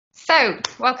So,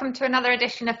 welcome to another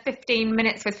edition of 15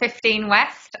 Minutes with 15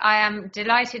 West. I am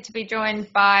delighted to be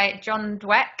joined by John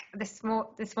Dweck this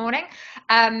morning.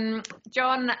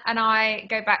 John and I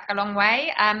go back a long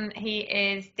way. He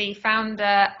is the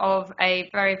founder of a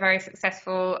very, very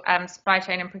successful supply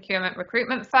chain and procurement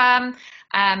recruitment firm,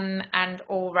 and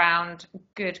all-round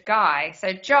good guy.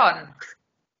 So, John,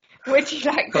 would you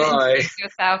like to introduce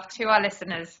yourself to our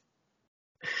listeners?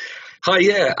 Hi,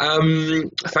 yeah.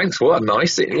 Thanks. What a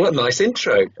nice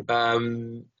intro.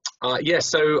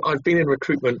 So I've been in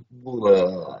recruitment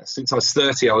since I was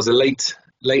 30. I was a late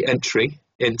entry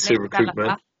into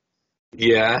recruitment.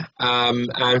 Yeah.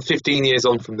 And 15 years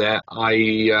on from there,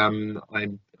 I'm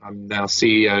now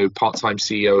part-time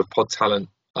CEO of Pod Talent,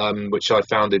 which I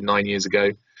founded 9 years ago.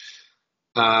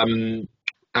 And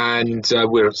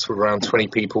we're sort of around 20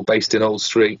 people based in Old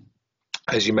Street.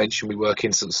 As you mentioned, we work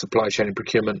in sort of supply chain and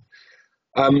procurement.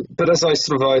 But as I've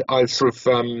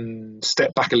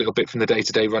stepped back a little bit from the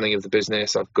day-to-day running of the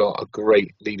business, I've got a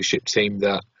great leadership team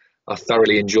that are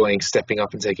thoroughly enjoying stepping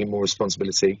up and taking more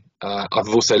responsibility. I've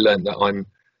also learned that I'm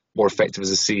more effective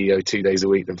as a CEO 2 days a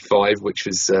week than 5, which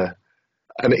was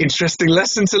an interesting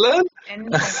lesson to learn.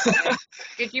 Interesting.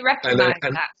 Good you recognise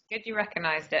that. Good you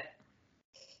recognised it.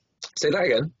 Say that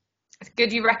again. It's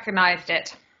good you recognised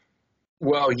it.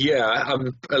 Well, yeah,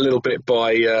 a little bit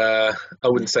by, I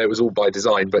wouldn't say it was all by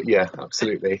design, but yeah,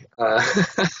 absolutely.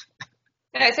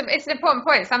 It's an important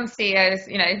point. Some CEOs,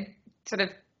 sort of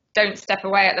don't step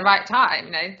away at the right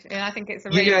time, and I think it's a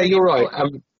really, you're right.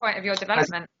 Point of your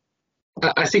development.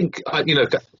 I think,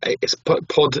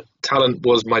 Pod Talent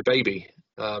was my baby,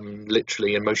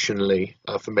 literally, emotionally,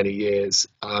 for many years,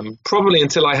 probably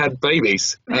until I had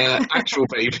babies, actual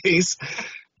babies.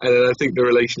 And then I think the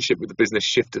relationship with the business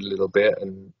shifted a little bit,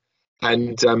 and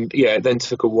it then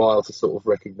took a while to sort of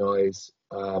recognise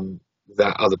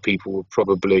that other people were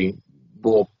probably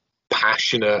more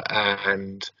passionate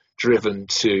and driven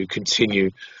to continue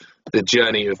the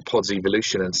journey of Pod's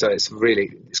evolution. And so it's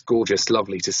gorgeous,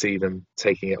 lovely to see them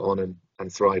taking it on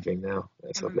and thriving now.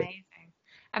 It's lovely.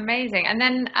 Amazing. And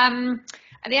then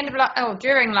at the end of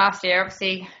during last year,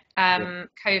 obviously.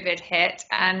 COVID hit,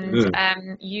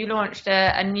 and you launched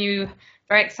a new,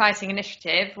 very exciting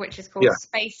initiative, which is called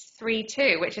Space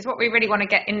 3.2, which is what we really want to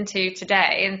get into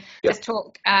today, and just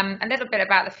talk a little bit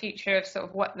about the future of sort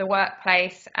of what the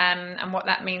workplace and what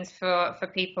that means for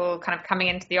people kind of coming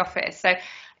into the office. So,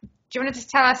 do you want to just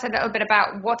tell us a little bit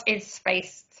about what is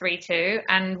Space 3.2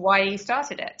 and why you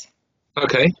started it?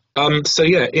 Okay.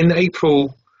 In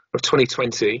April of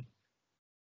 2020.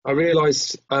 I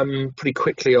realised pretty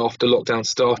quickly after lockdown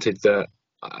started that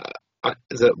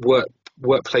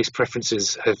workplace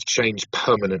preferences have changed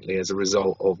permanently as a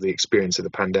result of the experience of the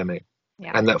pandemic,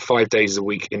 and that 5 days a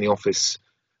week in the office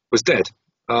was dead.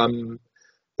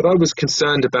 But I was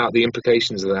concerned about the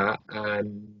implications of that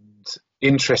and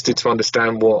interested to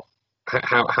understand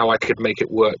how I could make it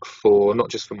work for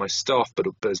not just for my staff, but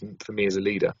for me as a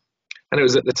leader. And it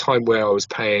was at the time where I was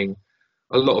paying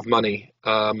a lot of money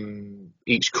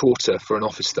each quarter for an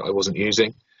office that I wasn't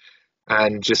using,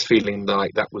 and just feeling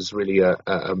like that was really a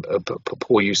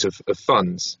poor use of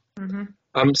funds.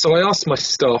 Mm-hmm. So I asked my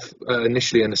staff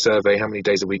initially in a survey how many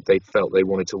days a week they felt they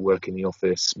wanted to work in the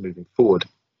office moving forward.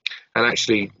 And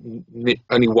actually,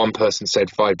 only one person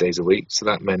said 5 days a week, so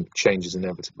that meant change is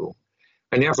inevitable.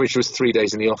 And the average was 3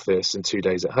 days in the office and 2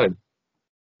 days at home.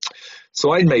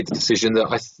 So I made the decision that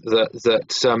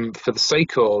for the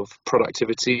sake of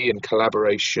productivity and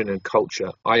collaboration and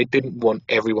culture, I didn't want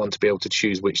everyone to be able to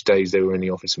choose which days they were in the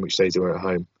office and which days they were at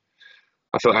home.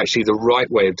 I felt actually the right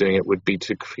way of doing it would be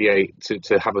to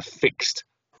have a fixed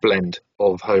blend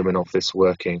of home and office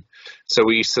working. So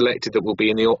we selected that we'll be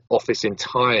in the office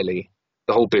entirely,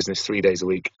 the whole business 3 days a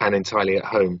week, and entirely at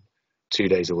home 2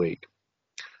 days a week.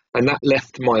 And that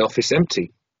left my office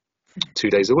empty 2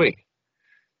 days a week.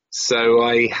 So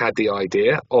I had the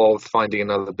idea of finding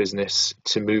another business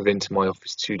to move into my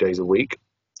office 2 days a week.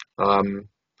 And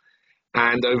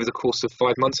over the course of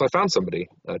 5 months, I found somebody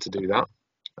to do that,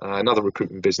 another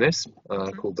recruitment business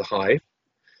called The Hive.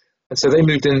 And so they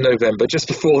moved in November, just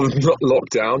before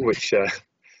lockdown, which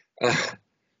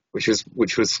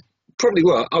was probably,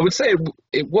 well, I would say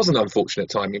it was an unfortunate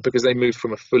timing, because they moved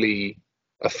from a fully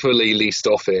leased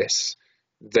office.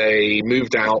 They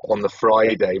moved out on the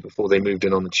Friday before they moved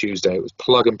in on the Tuesday. It was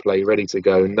plug and play, ready to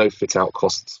go, no fit out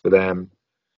costs for them.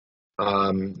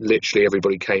 Literally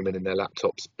everybody came in their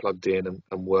laptops, plugged in and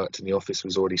worked, and the office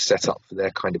was already set up for their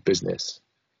kind of business.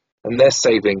 And they're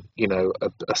saving,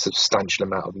 a substantial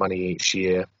amount of money each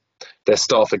year. Their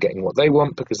staff are getting what they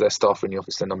want because their staff are in the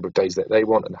office the number of days that they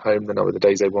want, and home the number of the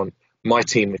days they want. My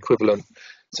team equivalent.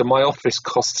 So my office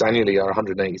costs annually are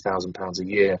 £180,000 a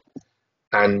year.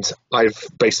 And I've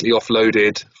basically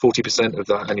offloaded 40% of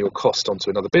that annual cost onto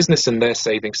another business, and they're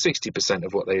saving 60%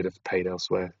 of what they'd have paid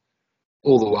elsewhere,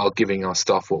 all the while giving our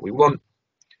staff what we want,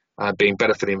 being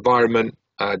better for the environment,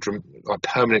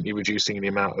 permanently reducing the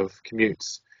amount of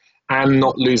commutes, and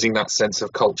not losing that sense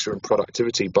of culture and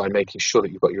productivity by making sure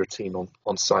that you've got your team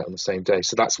on site on the same day.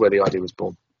 So that's where the idea was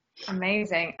born.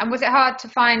 Amazing. And was it hard to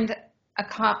find a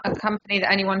company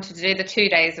that only wanted to do the 2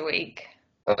 days a week?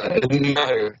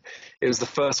 No, it was the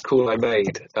first call I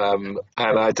made, and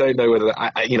I don't know whether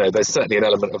there's certainly an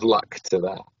element of luck to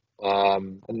that.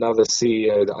 Another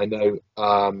CEO that I know,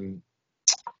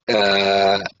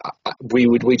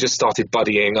 we just started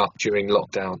buddying up during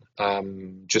lockdown,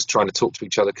 just trying to talk to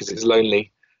each other because it's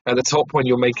lonely at the top when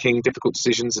you're making difficult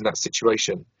decisions in that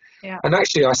situation. Yeah. And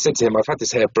actually, I said to him, "I've had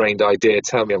this harebrained idea.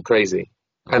 Tell me I'm crazy."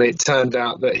 And it turned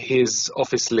out that his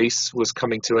office lease was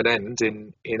coming to an end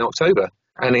in October.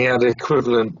 And he had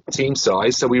equivalent team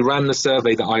size. So we ran the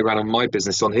survey that I ran on my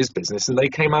business on his business, and they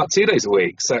came out 2 days a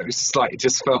week. So it was just it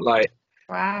just felt like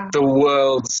wow, the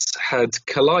worlds had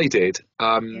collided.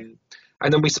 And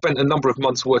then we spent a number of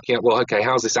months working out, well, okay,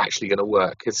 how's this actually going to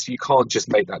work? Because you can't just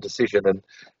make that decision and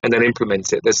then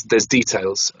implement it. There's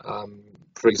details.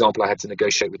 For example, I had to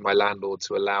negotiate with my landlord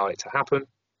to allow it to happen.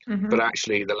 Mm-hmm. But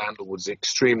actually, the landlord was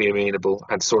extremely amenable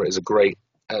and saw it as great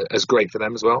for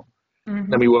them as well.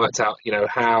 Mm-hmm. Then we worked out,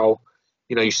 how,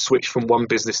 you switch from one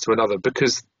business to another,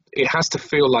 because it has to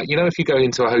feel like, if you go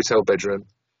into a hotel bedroom,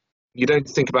 you don't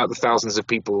think about the thousands of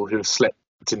people who have slept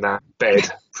in that bed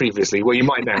previously. Well, you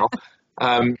might now.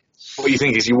 What you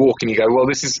think is you walk and you go, well,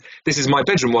 this is my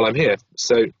bedroom while I'm here.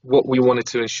 So what we wanted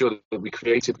to ensure that we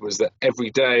created was that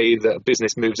every day that a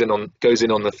business goes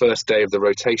in on the first day of the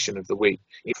rotation of the week,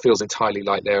 it feels entirely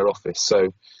like their office.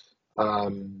 So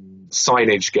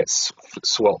signage gets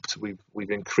swapped. We've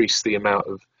increased the amount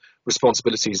of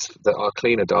responsibilities that our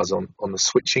cleaner does on the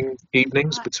switching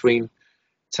evenings between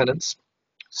tenants.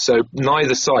 So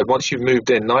neither side, once you've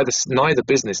moved in, neither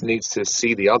business needs to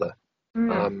see the other.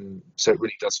 So it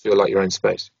really does feel like your own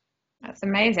space. That's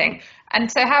amazing. And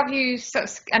so how have you,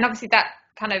 and obviously that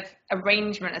kind of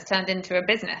arrangement has turned into a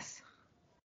business.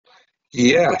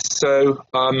 Yeah, so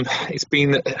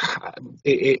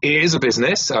it is a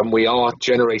business, and we are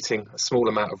generating a small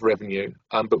amount of revenue,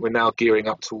 but we're now gearing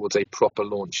up towards a proper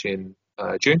launch in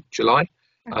July,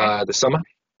 the summer,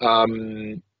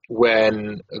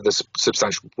 when the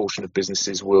substantial proportion of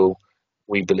businesses will,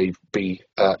 we believe, be,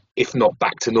 if not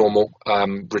back to normal,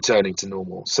 returning to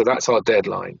normal. So that's our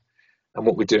deadline. And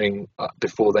what we're doing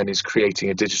before then is creating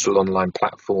a digital online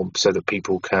platform so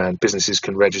that businesses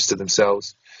can register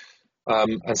themselves.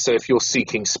 And so if you're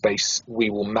seeking space, we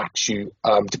will match you,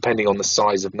 depending on the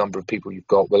size of number of people you've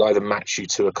got. We'll either match you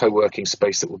to a co-working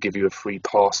space that will give you a free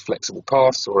pass, flexible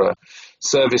pass, or a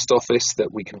serviced office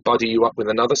that we can buddy you up with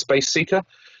another space seeker,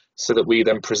 so that we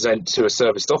then present to a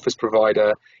serviced office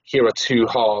provider, here are two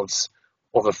halves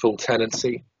of a full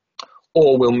tenancy.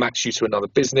 Or we'll match you to another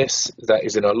business that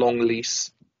is in a long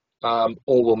lease, or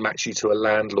we'll match you to a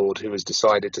landlord who has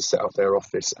decided to set up their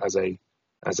office as a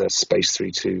Space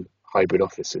 3-2 hybrid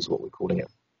office, is what we're calling it.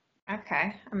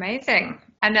 Okay, amazing.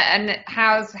 And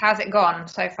how's it gone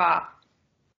so far?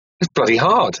 It's bloody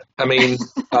hard. I mean,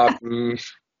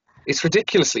 it's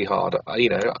ridiculously hard.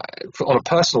 On a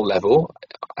personal level,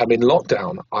 I'm in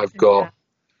lockdown. I've got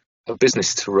a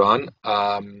business to run.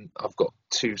 I've got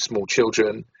two small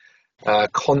children,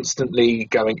 constantly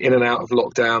going in and out of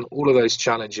lockdown. All of those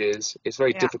challenges. It's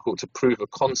very difficult to prove a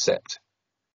concept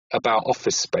about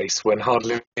office space when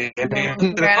hardly anyone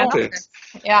in the office.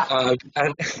 Yeah.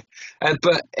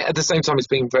 But at the same time, it's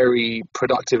been very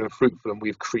productive and fruitful, and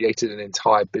we've created an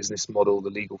entire business model, the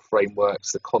legal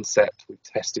frameworks, the concept. We've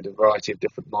tested a variety of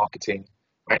different marketing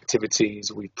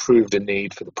activities. We've proved a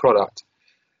need for the product.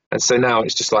 And so now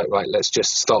it's just like, right, let's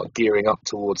just start gearing up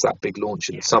towards that big launch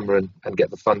in the summer and get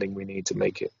the funding we need to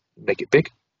make it big.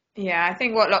 Yeah, I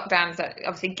think what lockdowns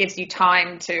obviously gives you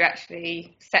time to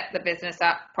actually set the business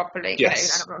up properly.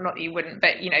 Yes. Not that you wouldn't,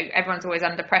 but everyone's always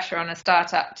under pressure on a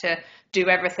startup to do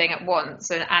everything at once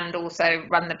and also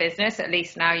run the business. At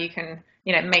least now you can,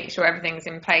 make sure everything's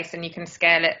in place and you can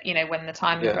scale it, when the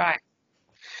time is right.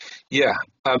 Yeah,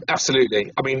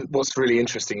 absolutely. I mean, what's really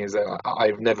interesting is that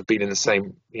I've never been in the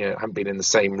same, haven't been in the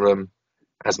same room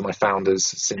as my founders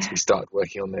since we started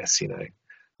working on this.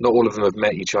 Not all of them have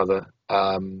met each other.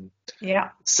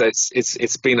 So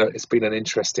it's been an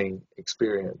interesting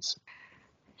experience.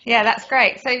 Yeah, that's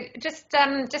great. So just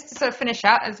to sort of finish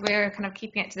up, as we're kind of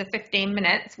keeping it to the 15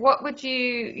 minutes, what's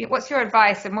your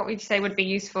advice, and what would you say would be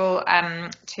useful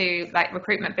to like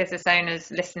recruitment business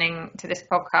owners listening to this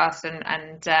podcast,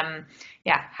 and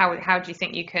yeah, how do you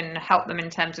think you can help them in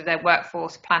terms of their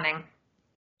workforce planning?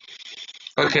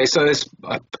 Okay, so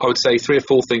I would say 3 or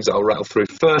 4 things that I'll rattle through.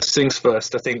 First things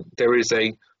first, I think there is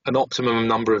an optimum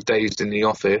number of days in the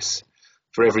office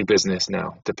for every business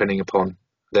now, depending upon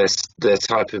their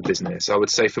type of business. I would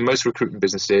say for most recruitment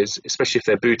businesses, especially if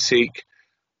they're boutique,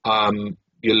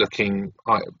 you're looking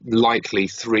likely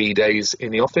 3 days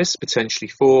in the office, potentially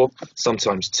 4,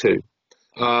 sometimes 2.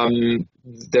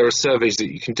 There are surveys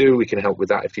that you can do. We can help with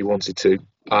that if you wanted to.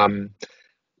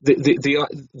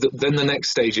 Then the next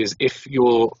stage is, if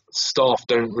your staff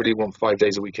don't really want 5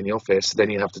 days a week in the office, then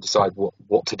you have to decide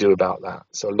what to do about that.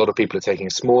 So a lot of people are taking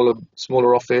a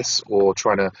smaller office, or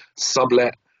trying to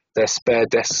sublet their spare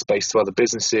desk space to other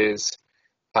businesses,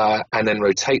 and then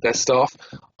rotate their staff.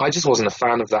 I just wasn't a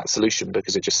fan of that solution,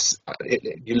 because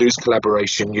you lose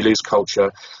collaboration, you lose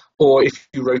culture. Or if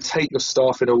you rotate your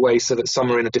staff in a way so that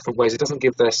some are in a different ways, it doesn't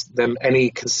give them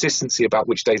any consistency about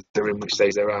which days they're in, which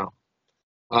days they're out.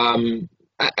 And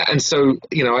so,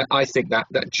 I think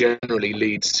that generally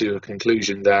leads to a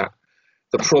conclusion that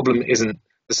the problem isn't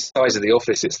the size of the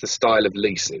office, it's the style of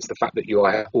lease. It's the fact that you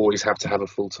always have to have a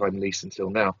full-time lease until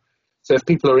now. So if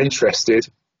people are interested,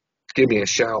 give me a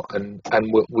shout, and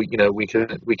we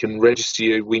can register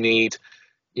you. We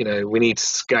need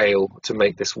scale to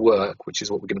make this work, which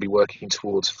is what we're going to be working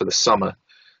towards for the summer.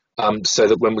 So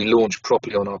that when we launch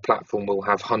properly on our platform, we'll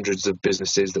have hundreds of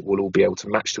businesses that will all be able to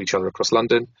match to each other across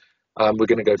London. We're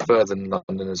going to go further than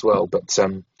London as well. But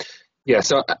yeah,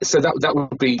 so that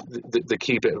would be the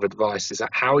key bit of advice, is that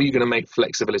how are you going to make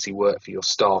flexibility work for your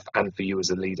staff and for you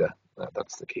as a leader?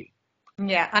 That's the key.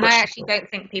 Yeah, and I actually don't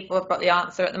think people have got the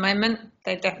answer at the moment.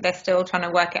 They're still trying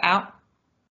to work it out.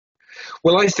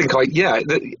 Well, I think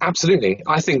absolutely.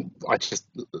 I just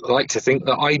like to think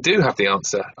that I do have the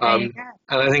answer. And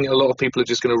I think a lot of people are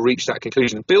just going to reach that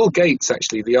conclusion. Bill Gates,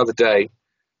 actually, the other day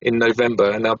in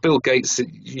November, and now Bill Gates,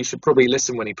 you should probably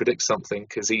listen when he predicts something,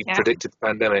 because he predicted the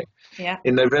pandemic. Yeah.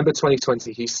 In November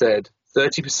 2020, he said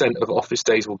 30% of office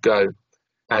days will go,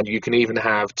 and you can even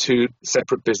have 2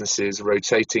 separate businesses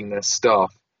rotating their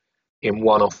staff in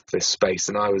one office space.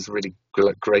 And I was really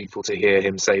grateful to hear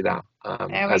him say that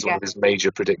as one of his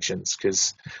major predictions,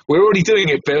 because we're already doing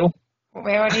it, Bill.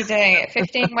 We're already doing it.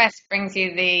 15 West brings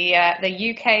you the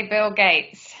UK Bill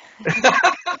Gates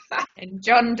and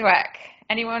John Dweck.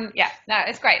 Anyone? Yeah, no,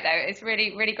 it's great though. It's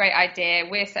really, really great idea.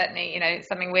 We're certainly,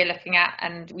 something we're looking at,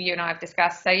 and you and I have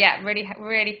discussed. So yeah, really,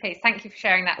 really pleased. Thank you for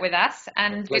sharing that with us,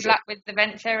 and good luck with the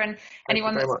venture. And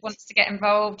anyone that wants to get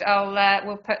involved,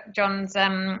 we'll put John's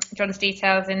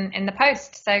details in the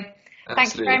post. So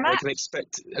thank you very much. They can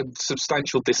expect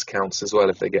substantial discounts as well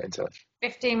if they get in touch.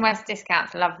 15 West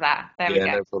discounts. Love that. There we go.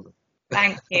 No problem.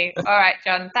 Thank you. All right,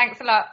 John. Thanks a lot.